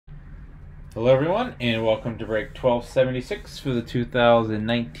Hello everyone, and welcome to break 1276 for the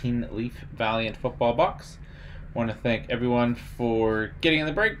 2019 Leaf Valiant football box. I want to thank everyone for getting in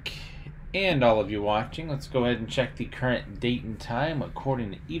the break and all of you watching. Let's go ahead and check the current date and time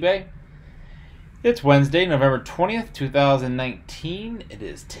according to eBay. It's Wednesday, November 20th, 2019. It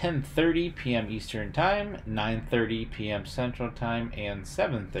is 10:30 p.m. Eastern Time, 9:30 p.m. Central Time, and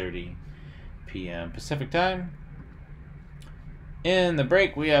 7:30 p.m. Pacific Time. In the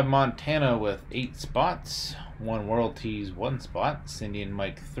break, we have Montana with 8 spots, 1 World Tees 1 spot, Cindy and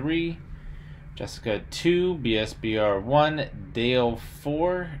Mike 3, Jessica 2, BSBR 1, Dale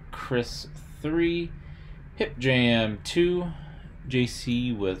 4, Chris 3, Hip Jam 2,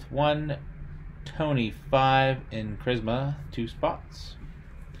 JC with 1, Tony 5, and Charisma 2 spots.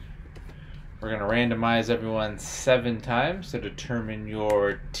 We're going to randomize everyone 7 times to determine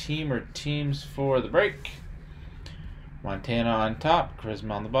your team or teams for the break. Montana on top,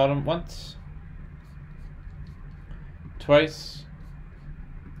 Charisma on the bottom once, twice,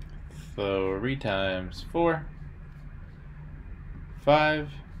 3 times, 4,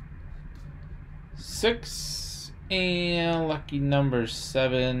 5, 6, and lucky number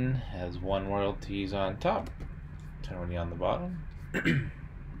 7 has 1 World Tees on top, Tony on the bottom.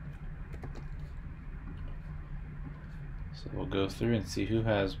 So we'll go through and see who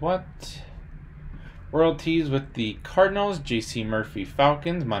has what. World Tees with the Cardinals, JC Murphy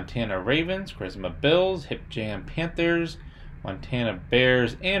Falcons, Montana Ravens, Charisma Bills, Hip Jam Panthers, Montana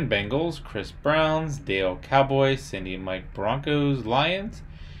Bears and Bengals, Chris Browns, Dale Cowboys, Cindy and Mike Broncos, Lions,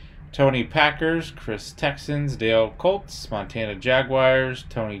 Tony Packers, Chris Texans, Dale Colts, Montana Jaguars,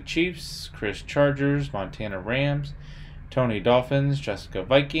 Tony Chiefs, Chris Chargers, Montana Rams, Tony Dolphins, Jessica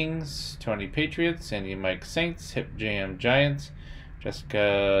Vikings, Tony Patriots, Cindy and Mike Saints, Hip Jam Giants,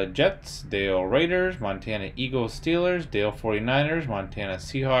 Jessica Jets, Dale Raiders, Montana Eagles Steelers, Dale 49ers, Montana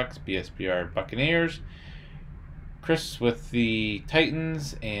Seahawks, BSBR Buccaneers, Chris with the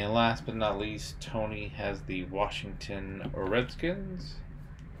Titans, and last but not least, Tony has the Washington Redskins.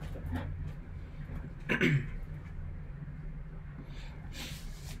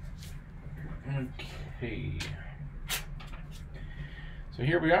 Okay. So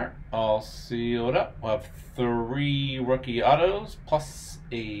here we are, all sealed up. We'll have 3 rookie autos plus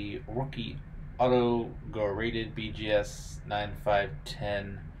a rookie auto rated BGS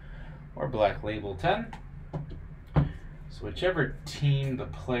 9510 or Black Label 10. So whichever team the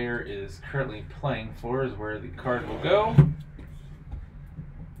player is currently playing for is where the card will go.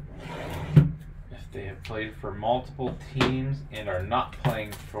 If they have played for multiple teams and are not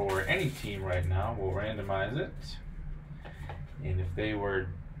playing for any team right now, we'll randomize it. And if they were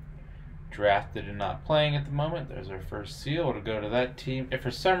drafted and not playing at the moment, there's our first seal. It'll go to that team. If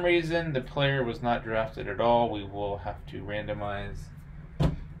for some reason the player was not drafted at all, we will have to randomize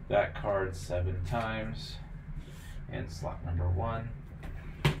that card 7 times. And slot number 1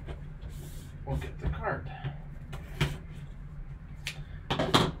 will get the card.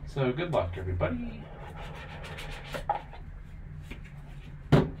 So good luck, everybody.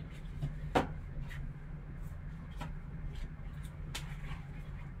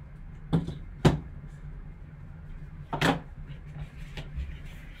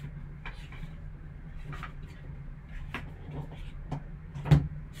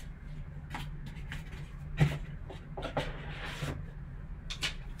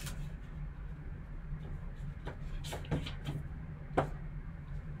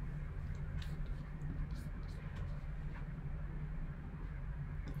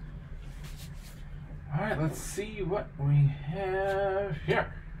 Alright, let's see what we have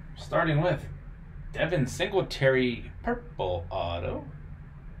here. Starting with Devin Singletary purple auto.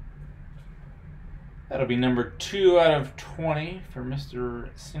 That'll be number 2 out of 20 for Mr.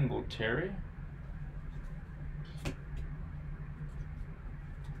 Singletary.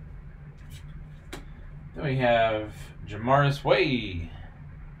 Then we have Jamaris Way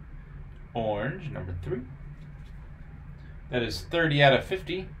orange, number 3. That is 30 out of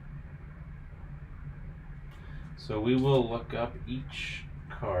 50. So we will look up each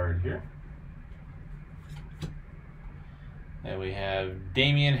card here. And we have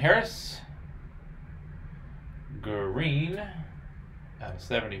Damian Harris, green out of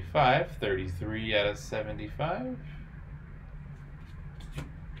 75, 33 out of 75.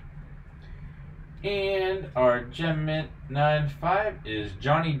 And our Gem Mint 95 is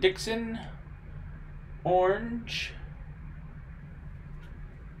Johnny Dixon, orange,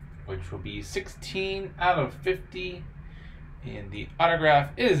 which will be 16 out of 50. And the autograph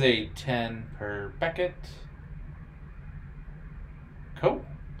is a 10 per Beckett. Cool.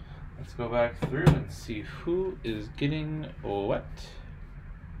 Let's go back through and see who is getting what.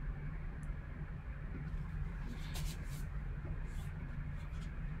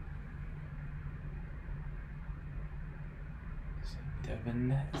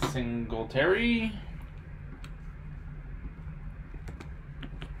 Devin Singletary.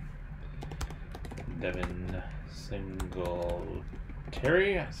 Devin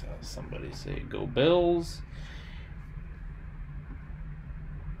Singletary. I saw somebody say go Bills.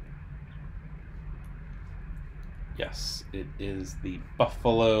 Yes, it is the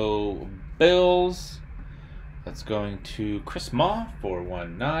Buffalo Bills. That's going to Chris Ma,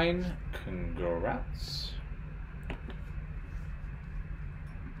 419. Congrats.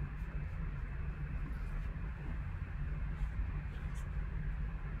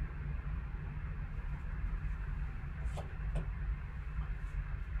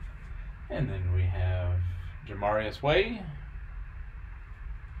 And then we have Jamarius Way.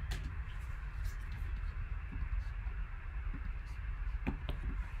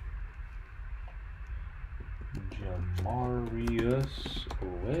 Jamarius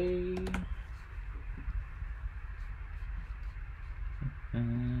Way.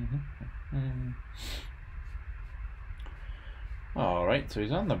 All right, so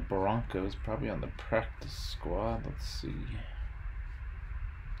he's on the Broncos, probably on the practice squad. Let's see.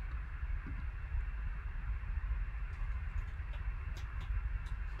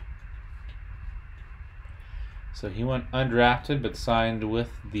 So he went undrafted but signed with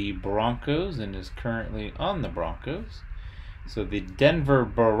the Broncos and is currently on the Broncos. So the Denver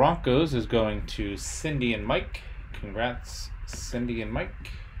Broncos is going to Cindy and Mike. Congrats, Cindy and Mike.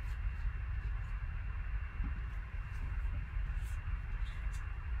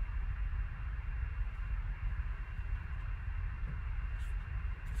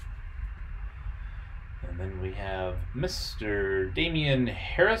 And then we have Mr. Damian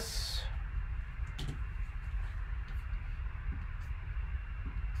Harris.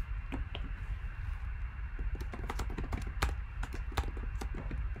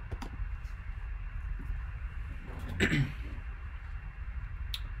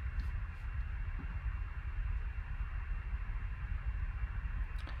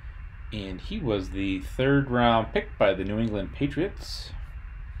 And he was the 3rd round pick by the New England Patriots.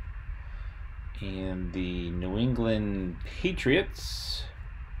 And the New England Patriots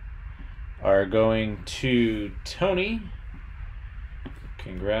are going to Tony.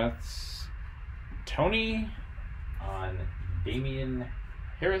 Congrats, Tony, on Damian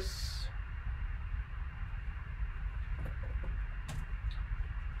Harris.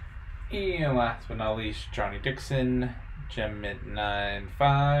 And last but not least, Johnny Dixon, Gem Mint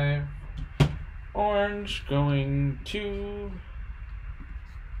 95. Orange going to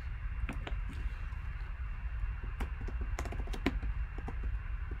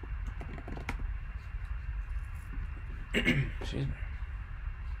excuse me.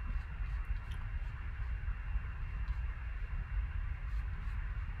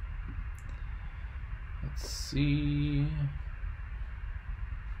 Let's see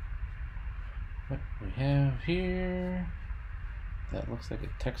what we have here. That looks like a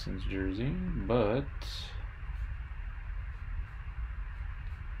Texans jersey, but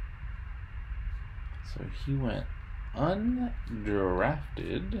so he went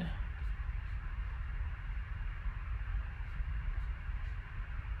undrafted.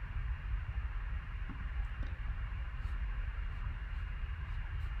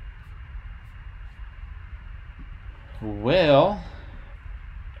 Well,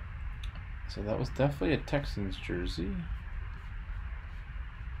 so that was definitely a Texans jersey.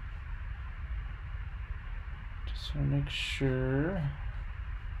 Just want to make sure.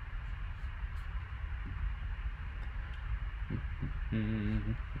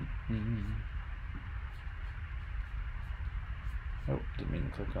 Oh, didn't mean to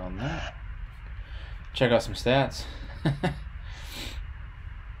click on that. Check out some stats.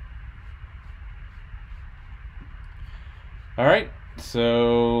 All right,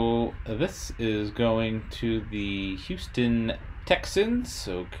 so this is going to the Houston Texans.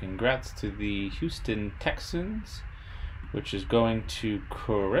 So congrats to the Houston Texans, which is going to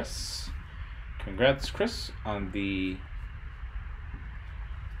Chris. Congrats, Chris, on the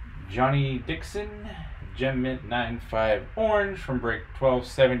Johnny Dixon Gem Mint 95 Orange from break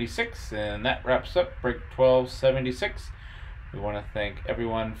 1276. And that wraps up break 1276. We want to thank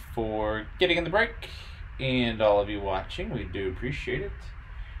everyone for getting in the break and all of you watching. We do appreciate it.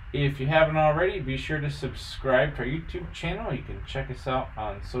 If you haven't already, be sure to subscribe to our YouTube channel. You can check us out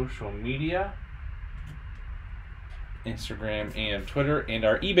on social media, Instagram and Twitter, and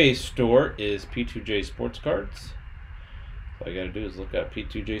our eBay store is P2J Sports Cards. All you gotta do is look up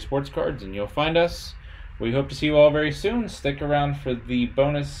P2J Sports Cards and you'll find us. We hope to see you all very soon. Stick around for the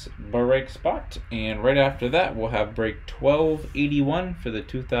bonus break spot, and right after that we'll have break 1281 for the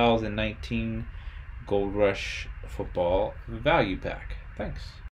 2019 Gold Rush Football Value Pack. Thanks.